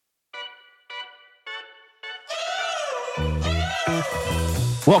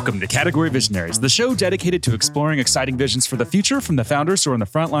Welcome to Category Visionaries, the show dedicated to exploring exciting visions for the future from the founders who are on the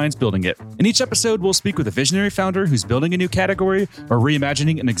front lines building it. In each episode, we'll speak with a visionary founder who's building a new category or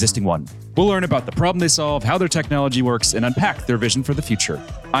reimagining an existing one. We'll learn about the problem they solve, how their technology works, and unpack their vision for the future.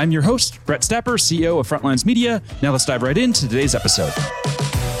 I'm your host, Brett Stapper, CEO of Frontlines Media. Now let's dive right into today's episode.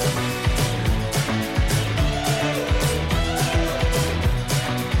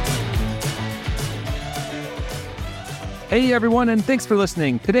 Hey everyone, and thanks for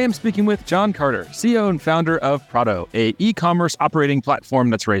listening. Today I'm speaking with John Carter, CEO and founder of Prado, a e-commerce operating platform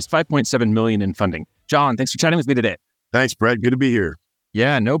that's raised $5.7 million in funding. John, thanks for chatting with me today. Thanks, Brett. Good to be here.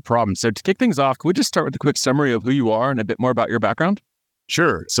 Yeah, no problem. So to kick things off, can we just start with a quick summary of who you are and a bit more about your background?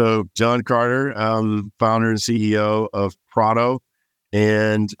 Sure. So John Carter, founder and CEO of Prado.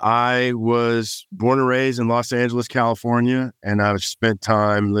 And I was born and raised in Los Angeles, California, and I've spent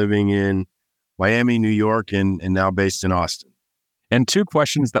time living in Miami, New York, and now based in Austin. And two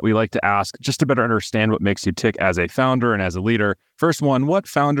questions that we like to ask just to better understand what makes you tick as a founder and as a leader. First one, what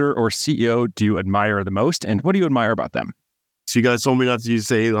founder or CEO do you admire the most, and what do you admire about them? So you guys told me not to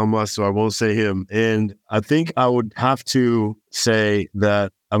say Elon Musk, so I won't say him. And I think I would have to say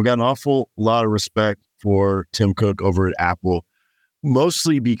that I've got an awful lot of respect for Tim Cook over at Apple,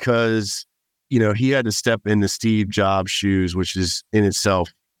 mostly because, he had to step into Steve Jobs' shoes, which is in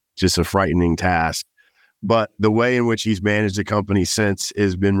itself just a frightening task. But the way in which he's managed the company since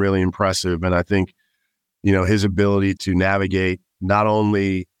has been really impressive. And I think, his ability to navigate not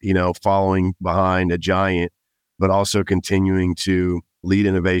only, following behind a giant, but also continuing to lead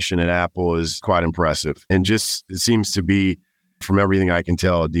innovation at Apple is quite impressive. And just, it seems to be, from everything I can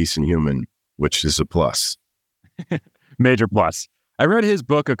tell, a decent human, which is a plus. Major plus. I read his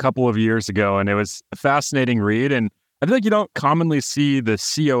book a couple of years ago, and it was a fascinating read. And I feel like you don't commonly see the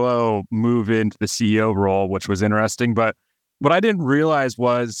COO move into the CEO role, which was interesting. But what I didn't realize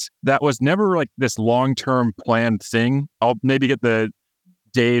was that was never like this long-term planned thing. I'll maybe get the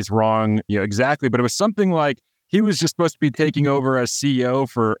days wrong, exactly, but it was something like he was just supposed to be taking over as CEO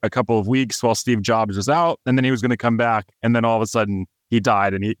for a couple of weeks while Steve Jobs was out, and then he was going to come back, and then all of a sudden he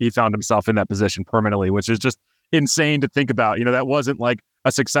died, and he found himself in that position permanently, which is just insane to think about. That wasn't like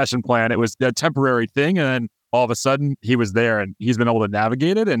a succession plan. It was a temporary thing, and then all of a sudden he was there, and he's been able to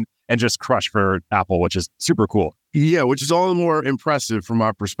navigate it and just crush for Apple, which is super cool. Yeah, which is all the more impressive from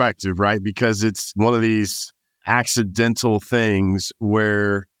our perspective, right? Because it's one of these accidental things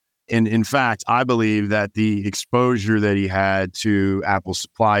where, in fact, I believe that the exposure that he had to Apple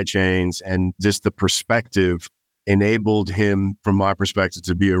supply chains and just the perspective enabled him, from my perspective,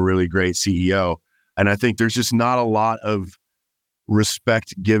 to be a really great CEO. And I think there's just not a lot of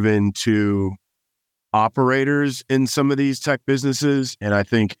respect given to operators in some of these tech businesses. And I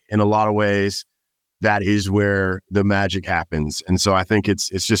think in a lot of ways, that is where the magic happens. And so I think it's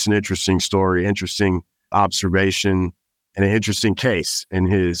just an interesting story, interesting observation, and an interesting case in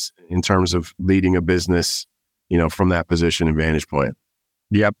terms of leading a business, from that position and vantage point.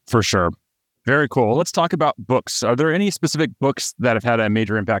 Yep, for sure. Very cool. Let's talk about books. Are there any specific books that have had a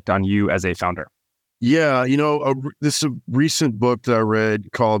major impact on you as a founder? Yeah, this recent book that I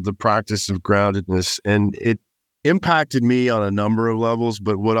read called The Practice of Groundedness, and it impacted me on a number of levels.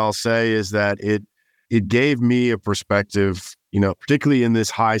 But what I'll say is that it gave me a perspective, particularly in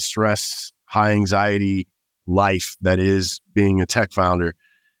this high stress, high anxiety life that is being a tech founder.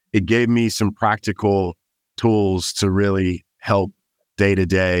 It gave me some practical tools to really help day to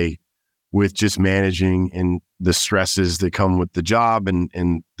day with just managing and the stresses that come with the job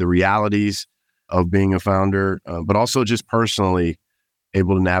and the realities of being a founder, but also just personally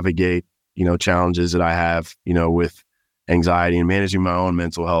able to navigate, challenges that I have, with anxiety and managing my own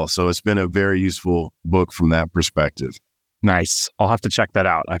mental health. So it's been a very useful book from that perspective. Nice. I'll have to check that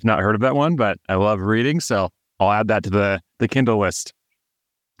out. I've not heard of that one, but I love reading, so I'll add that to the Kindle list.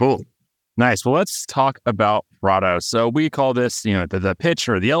 Cool. Nice. Well, let's talk about Prado. So we call this, the pitch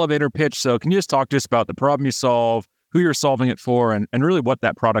or the elevator pitch. So can you just talk to us about the problem you solve, who you're solving it for, and really what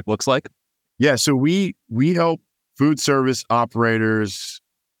that product looks like? Yeah, so we help food service operators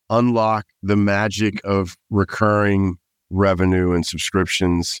unlock the magic of recurring revenue and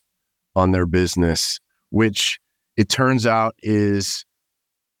subscriptions on their business, which it turns out is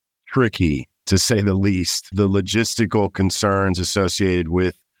tricky, to say the least. The logistical concerns associated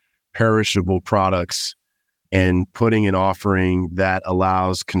with perishable products and putting an offering that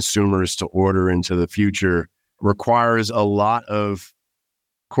allows consumers to order into the future requires a lot of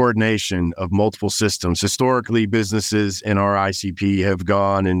coordination of multiple systems. Historically, businesses in our ICP have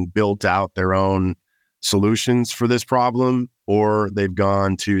gone and built out their own solutions for this problem, or they've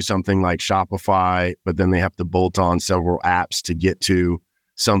gone to something like Shopify, but then they have to bolt on several apps to get to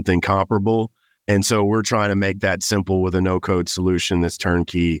something comparable. And so we're trying to make that simple with a no-code solution that's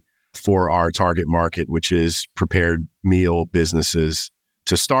turnkey for our target market, which is prepared meal businesses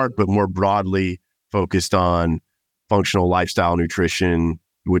to start, but more broadly focused on functional lifestyle nutrition,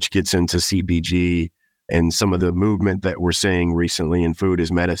 which gets into CPG and some of the movement that we're seeing recently in food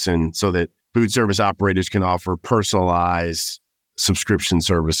as medicine, so that food service operators can offer personalized subscription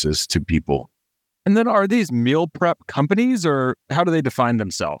services to people. And then are these meal prep companies, or how do they define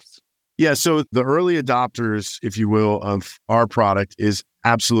themselves? Yeah, so the early adopters, if you will, of our product is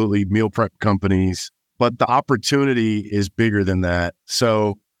absolutely meal prep companies, but the opportunity is bigger than that.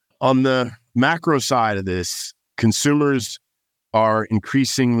 So on the macro side of this, consumers are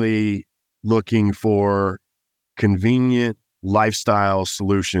increasingly looking for convenient lifestyle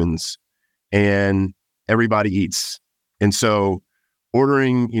solutions, and everybody eats. And so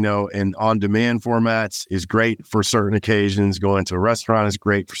ordering, in on-demand formats is great for certain occasions. Going to a restaurant is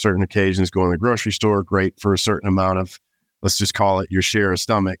great for certain occasions. Going to the grocery store, great for a certain amount of, let's just call it your share of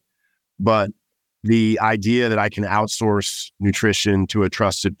stomach. But the idea that I can outsource nutrition to a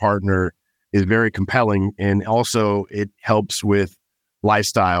trusted partner is very compelling. And also it helps with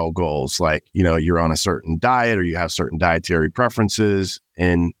lifestyle goals. Like, you're on a certain diet or you have certain dietary preferences,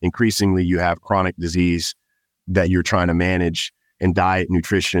 and increasingly you have chronic disease that you're trying to manage, and diet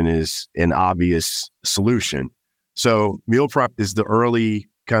nutrition is an obvious solution. So meal prep is the early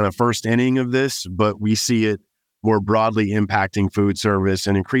kind of first inning of this, but we see it more broadly impacting food service,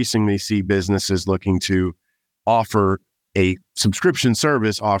 and increasingly see businesses looking to offer a subscription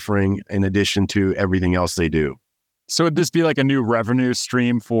service offering in addition to everything else they do. So would this be like a new revenue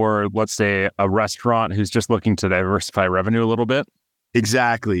stream for, let's say, a restaurant who's just looking to diversify revenue a little bit?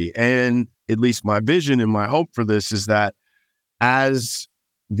 Exactly. And at least my vision and my hope for this is that as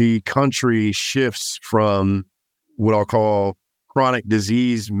the country shifts from what I'll call chronic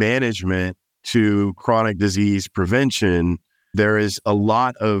disease management to chronic disease prevention, there is a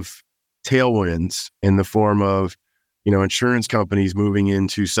lot of tailwinds in the form of, insurance companies moving in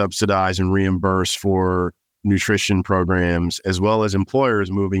to subsidize and reimburse for nutrition programs, as well as employers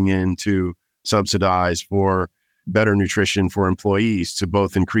moving in to subsidize for better nutrition for employees, to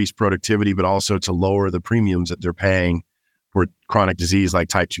both increase productivity, but also to lower the premiums that they're paying for chronic disease like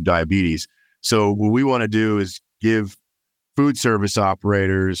type 2 diabetes. So what we want to do is give food service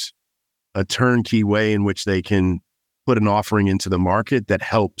operators a turnkey way in which they can put an offering into the market that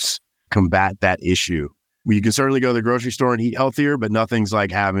helps combat that issue. You can certainly go to the grocery store and eat healthier, but nothing's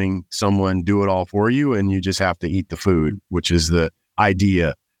like having someone do it all for you and you just have to eat the food, which is the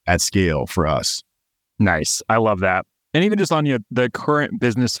idea at scale for us. Nice. I love that. And even just on the current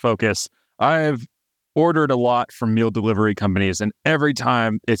business focus, I've ordered a lot from meal delivery companies, and every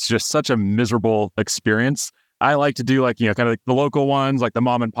time it's just such a miserable experience. I like to do kind of like the local ones, like the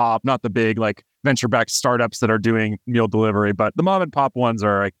mom and pop, not the big like venture-backed startups that are doing meal delivery, but the mom and pop ones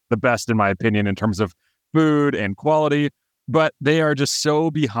are like the best in my opinion in terms of food and quality, but they are just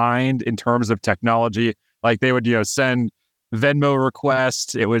so behind in terms of technology. Like they would, send Venmo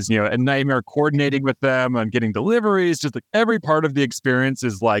requests. It was, a nightmare coordinating with them and getting deliveries. Just like every part of the experience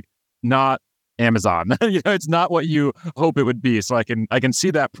is like not Amazon. It's not what you hope it would be. So I can see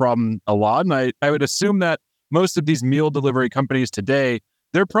that problem a lot. And I would assume that most of these meal delivery companies today,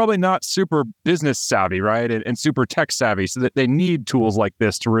 they're probably not super business savvy, right? And super tech savvy, so that they need tools like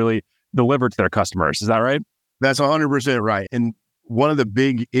this to really deliver to their customers. Is that right? That's 100% right. And one of the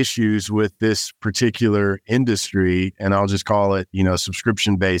big issues with this particular industry, and I'll just call it,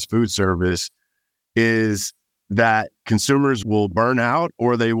 subscription-based food service, is that consumers will burn out,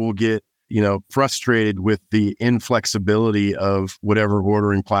 or they will get, frustrated with the inflexibility of whatever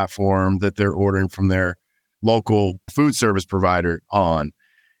ordering platform that they're ordering from their local food service provider on.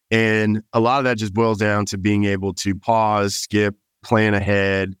 And a lot of that just boils down to being able to pause, skip, plan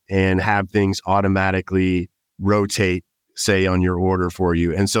ahead, and have things automatically rotate, say, on your order for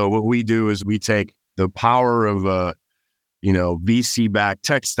you. And so what we do is we take the power of a, VC-backed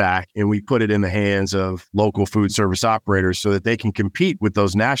tech stack, and we put it in the hands of local food service operators so that they can compete with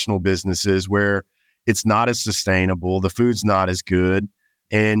those national businesses where it's not as sustainable, the food's not as good,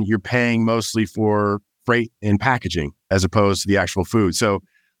 and you're paying mostly for freight and packaging as opposed to the actual food. So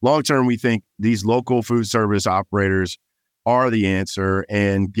long-term, we think these local food service operators are the answer,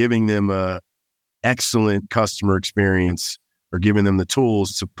 and giving them a excellent customer experience, or giving them the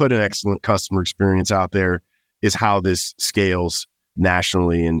tools to put an excellent customer experience out there, is how this scales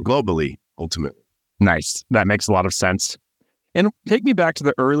nationally and globally, ultimately. Nice. That makes a lot of sense. And take me back to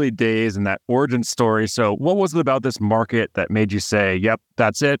the early days and that origin story. So what was it about this market that made you say, yep,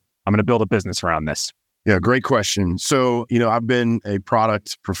 that's it. I'm going to build a business around this? Yeah, great question. So, I've been a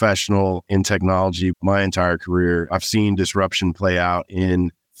product professional in technology my entire career. I've seen disruption play out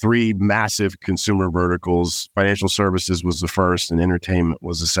in three massive consumer verticals. Financial services was the first and entertainment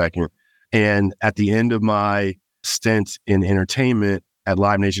was the second. And at the end of my stint in entertainment at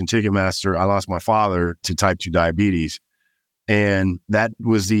Live Nation Ticketmaster, I lost my father to type 2 diabetes. And that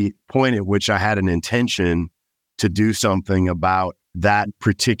was the point at which I had an intention to do something about that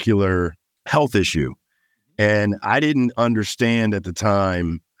particular health issue. And I didn't understand at the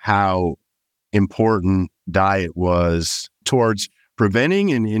time how important diet was towards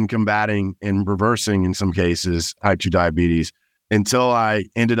preventing and in combating and reversing, in some cases, type 2 diabetes until I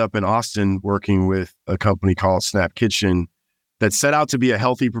ended up in Austin working with a company called Snap Kitchen that set out to be a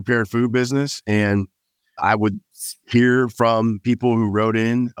healthy prepared food business. And I would hear from people who wrote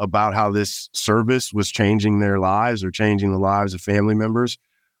in about how this service was changing their lives or changing the lives of family members.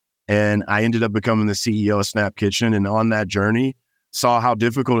 And I ended up becoming the CEO of Snap Kitchen. And on that journey, saw how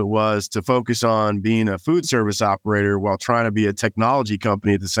difficult it was to focus on being a food service operator while trying to be a technology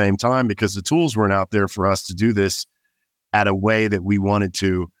company at the same time, because the tools weren't out there for us to do this at a way that we wanted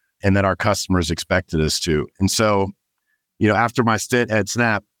to and that our customers expected us to. And so, after my stint at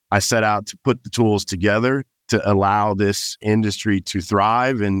Snap, I set out to put the tools together to allow this industry to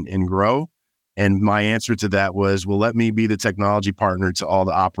thrive and grow. And my answer to that was, well, let me be the technology partner to all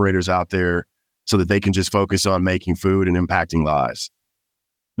the operators out there so that they can just focus on making food and impacting lives.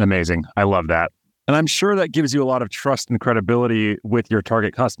 Amazing. I love that. And I'm sure that gives you a lot of trust and credibility with your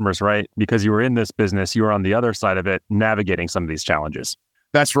target customers, right? Because you were in this business, you were on the other side of it, navigating some of these challenges.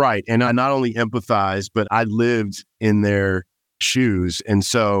 That's right. And I not only empathize, but I lived in their shoes. And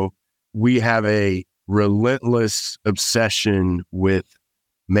so we have a relentless obsession with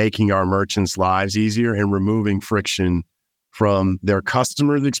making our merchants' lives easier and removing friction from their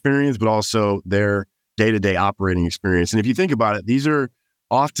customers' experience, but also their day-to-day operating experience. And if you think about it, these are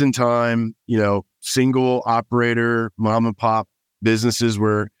oftentimes, single operator, mom and pop businesses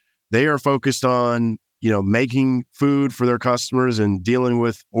where they are focused on, making food for their customers and dealing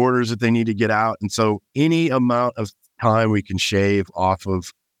with orders that they need to get out. And so any amount of time we can shave off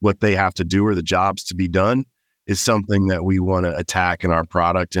of what they have to do or the jobs to be done is something that we want to attack in our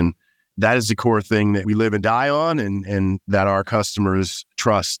product. And that is the core thing that we live and die on and that our customers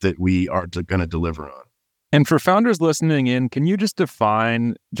trust that we are going to deliver on. And for founders listening in, can you just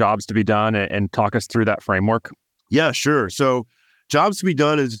define jobs to be done and talk us through that framework? Yeah, sure. So jobs to be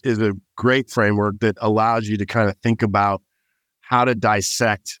done is a great framework that allows you to kind of think about how to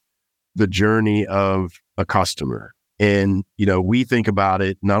dissect the journey of a customer. And, we think about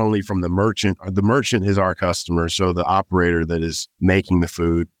it not only from the merchant is our customer, so the operator that is making the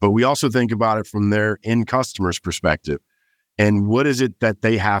food, but we also think about it from their end customer's perspective. And what is it that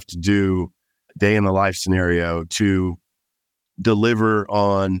they have to do day in the life scenario to deliver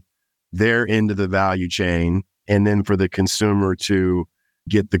on their end of the value chain, and then for the consumer to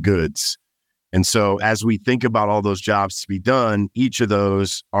get the goods. And so as we think about all those jobs to be done, each of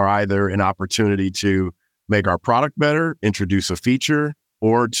those are either an opportunity to make our product better, introduce a feature,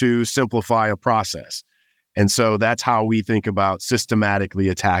 or to simplify a process. And so that's how we think about systematically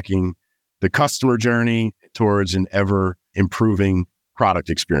attacking the customer journey towards an ever improving product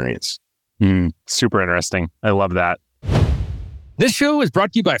experience. Super interesting. I love that. This show is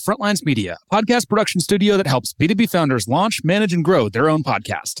brought to you by Frontlines Media, a podcast production studio that helps B2B founders launch, manage, and grow their own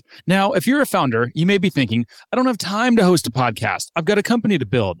podcast. Now, if you're a founder, you may be thinking, I don't have time to host a podcast. I've got a company to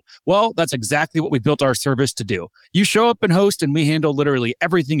build. Well, that's exactly what we built our service to do. You show up and host, and we handle literally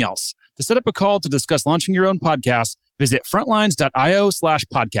everything else. To set up a call to discuss launching your own podcast, visit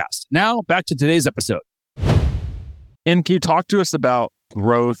frontlines.io/podcast. Now, back to today's episode. And can you talk to us about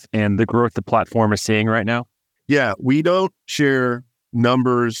growth and the growth the platform is seeing right now? Yeah, we don't share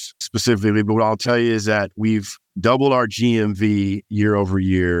numbers specifically, but what I'll tell you is that we've doubled our GMV year over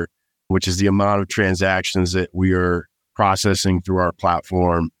year, which is the amount of transactions that we are processing through our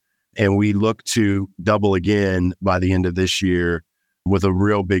platform. And we look to double again by the end of this year with a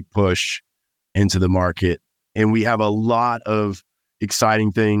real big push into the market. And we have a lot of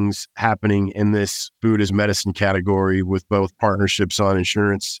exciting things happening in this food as medicine category with both partnerships on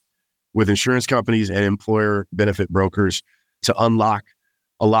insurance with insurance companies and employer benefit brokers to unlock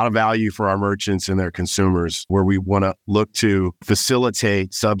a lot of value for our merchants and their consumers, where we want to look to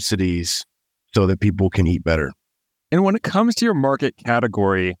facilitate subsidies so that people can eat better. And when it comes to your market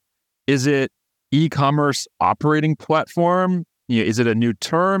category, is it e-commerce operating platform? Is it a new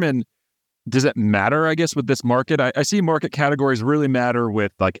term? And does it matter, I guess, with this market? I see market categories really matter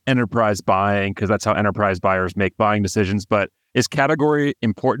with like enterprise buying because that's how enterprise buyers make buying decisions. But is category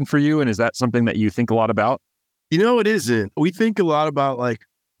important for you? And is that something that you think a lot about? It isn't. We think a lot about like,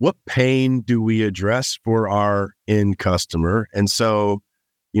 what pain do we address for our end customer? And so,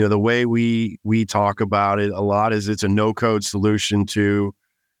 the way we talk about it a lot is it's a no-code solution to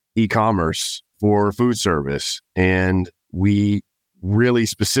e-commerce for food service. And we really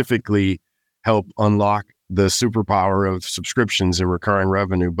specifically help unlock the superpower of subscriptions and recurring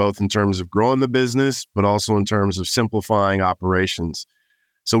revenue, both in terms of growing the business, but also in terms of simplifying operations.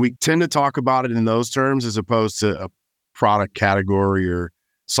 So we tend to talk about it in those terms as opposed to a product category or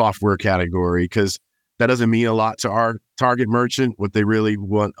software category, because that doesn't mean a lot to our target merchant. What they really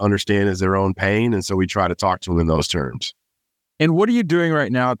want to understand is their own pain. And so we try to talk to them in those terms. And what are you doing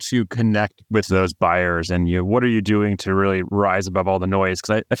right now to connect with those buyers? And what are you doing to really rise above all the noise?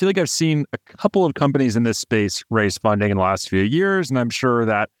 Because I feel like I've seen a couple of companies in this space raise funding in the last few years, and I'm sure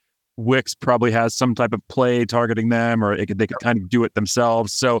that Wix probably has some type of play targeting them, or they could kind of do it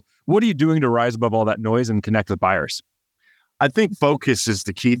themselves. So what are you doing to rise above all that noise and connect with buyers? I think focus is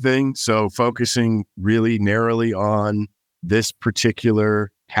the key thing. So focusing really narrowly on this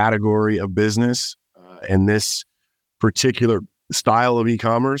particular category of business and this particular style of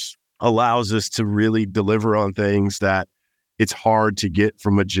e-commerce allows us to really deliver on things that it's hard to get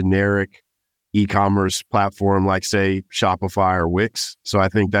from a generic e-commerce platform like, say, Shopify or Wix. So I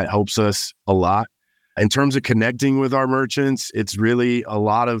think that helps us a lot. In terms of connecting with our merchants, it's really a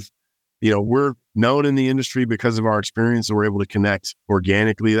lot of, we're known in the industry because of our experience, and we're able to connect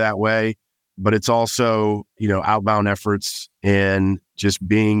organically that way. But it's also, outbound efforts and just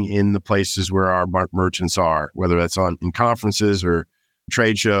being in the places where our merchants are, whether that's in conferences or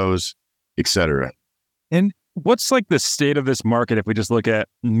trade shows, et cetera. And what's like the state of this market if we just look at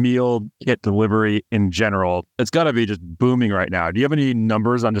meal kit delivery in general? It's got to be just booming right now. Do you have any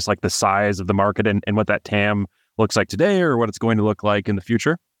numbers on just like the size of the market and what that TAM looks like today or what it's going to look like in the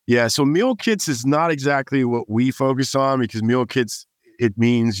future? Yeah, so meal kits is not exactly what we focus on, because meal kits, it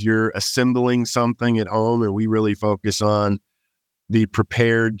means you're assembling something at home, and we really focus on the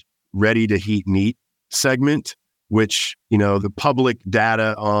prepared, ready-to-heat meat segment, which, the public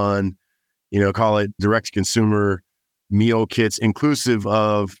data on, call it direct-to-consumer meal kits, inclusive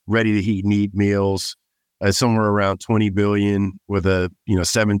of ready-to-heat meat meals, somewhere around 20 billion with a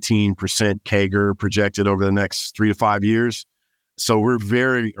 17% CAGR projected over the next 3 to 5 years. So we're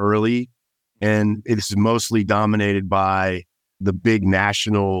very early, and it's mostly dominated by the big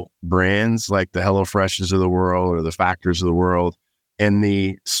national brands like the HelloFreshes of the world or the Factors of the world. And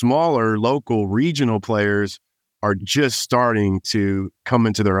the smaller local regional players are just starting to come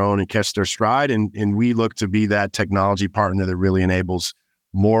into their own and catch their stride. And we look to be that technology partner that really enables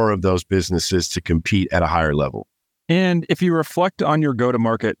more of those businesses to compete at a higher level. And if you reflect on your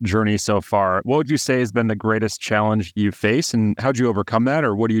go-to-market journey so far, what would you say has been the greatest challenge you face, and how'd you overcome that,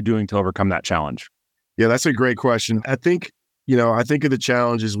 or what are you doing to overcome that challenge? Yeah, that's a great question. I think of the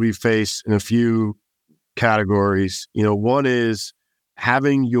challenges we face in a few categories. One is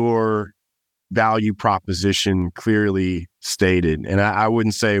having your value proposition clearly stated. And I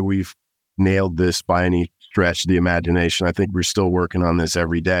wouldn't say we've nailed this by any stretch of the imagination. I think we're still working on this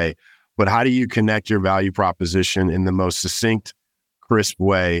every day. But how do you connect your value proposition in the most succinct, crisp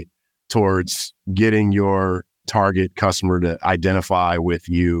way towards getting your target customer to identify with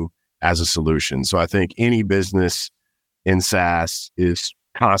you as a solution? So I think any business in SaaS is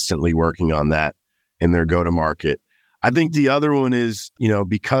constantly working on that in their go-to-market. I think the other one is,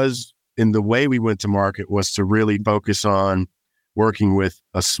 because in the way we went to market was to really focus on working with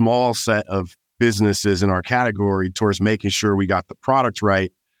a small set of businesses in our category towards making sure we got the product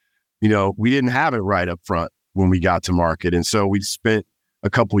right. We didn't have it right up front when we got to market. And so we spent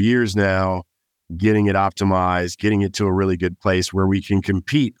a couple years now getting it optimized, getting it to a really good place where we can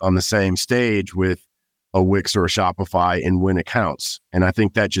compete on the same stage with a Wix or a Shopify and win accounts. And I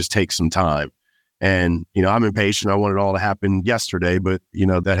think that just takes some time. And, I'm impatient. I want it all to happen yesterday, but,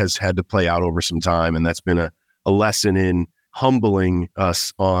 that has had to play out over some time. And that's been a lesson in humbling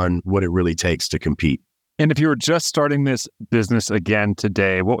us on what it really takes to compete. And if you were just starting this business again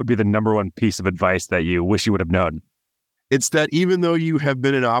today, what would be the number one piece of advice that you wish you would have known? It's that even though you have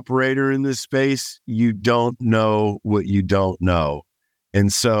been an operator in this space, you don't know what you don't know.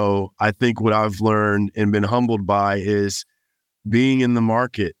 And so I think what I've learned and been humbled by is being in the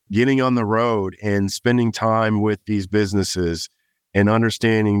market, getting on the road and spending time with these businesses and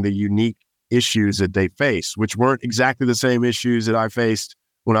understanding the unique issues that they face, which weren't exactly the same issues that I faced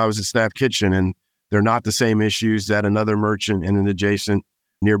when I was at Snap Kitchen. And they're not the same issues that another merchant in an adjacent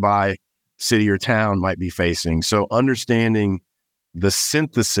nearby city or town might be facing. So understanding the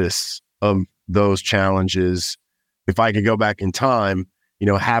synthesis of those challenges, if I could go back in time,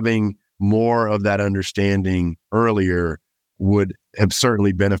 having more of that understanding earlier would have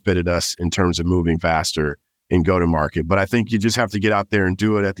certainly benefited us in terms of moving faster and go to market. But I think you just have to get out there and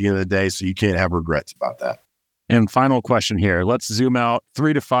do it at the end of the day, so you can't have regrets about that. And final question here. Let's zoom out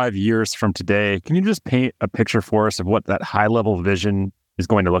 3 to 5 years from today. Can you just paint a picture for us of what that high level vision is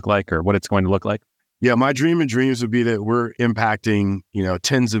going to look like, or what it's going to look like? Yeah, my dream and dreams would be that we're impacting,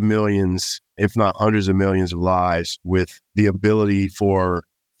 tens of millions, if not hundreds of millions of lives, with the ability for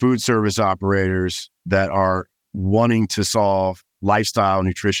food service operators that are wanting to solve lifestyle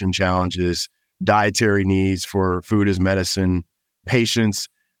nutrition challenges, dietary needs for food as medicine, patients,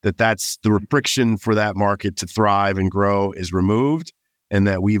 that's the friction for that market to thrive and grow is removed, and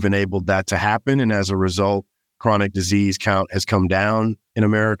that we've enabled that to happen. And as a result, chronic disease count has come down in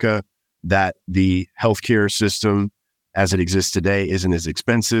America, that the healthcare system as it exists today isn't as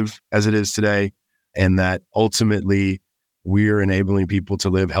expensive as it is today, and that ultimately we're enabling people to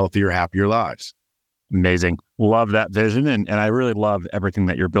live healthier, happier lives. Amazing. Love that vision. And I really love everything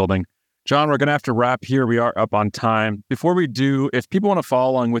that you're building. John, we're going to have to wrap here. We are up on time. Before we do, if people want to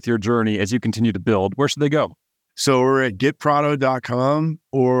follow along with your journey as you continue to build, where should they go? So we're at getprado.com,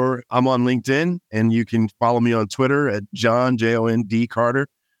 or I'm on LinkedIn, and you can follow me on Twitter at John, J-O-N-D Carter,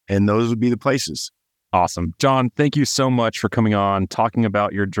 and those would be the places. Awesome. John, thank you so much for coming on, talking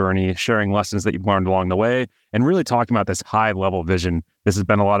about your journey, sharing lessons that you've learned along the way, and really talking about this high-level vision. This has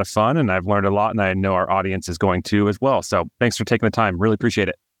been a lot of fun, and I've learned a lot, and I know our audience is going to as well. So thanks for taking the time. Really appreciate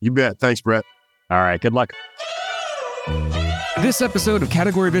it. You bet. Thanks, Brett. All right. Good luck. This episode of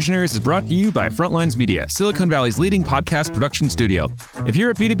Category Visionaries is brought to you by Frontlines Media, Silicon Valley's leading podcast production studio. If you're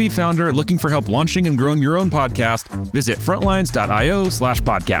a B2B founder looking for help launching and growing your own podcast, visit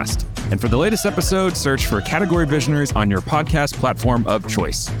frontlines.io/podcast. And for the latest episode, search for Category Visionaries on your podcast platform of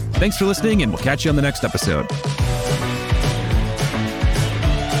choice. Thanks for listening, and we'll catch you on the next episode.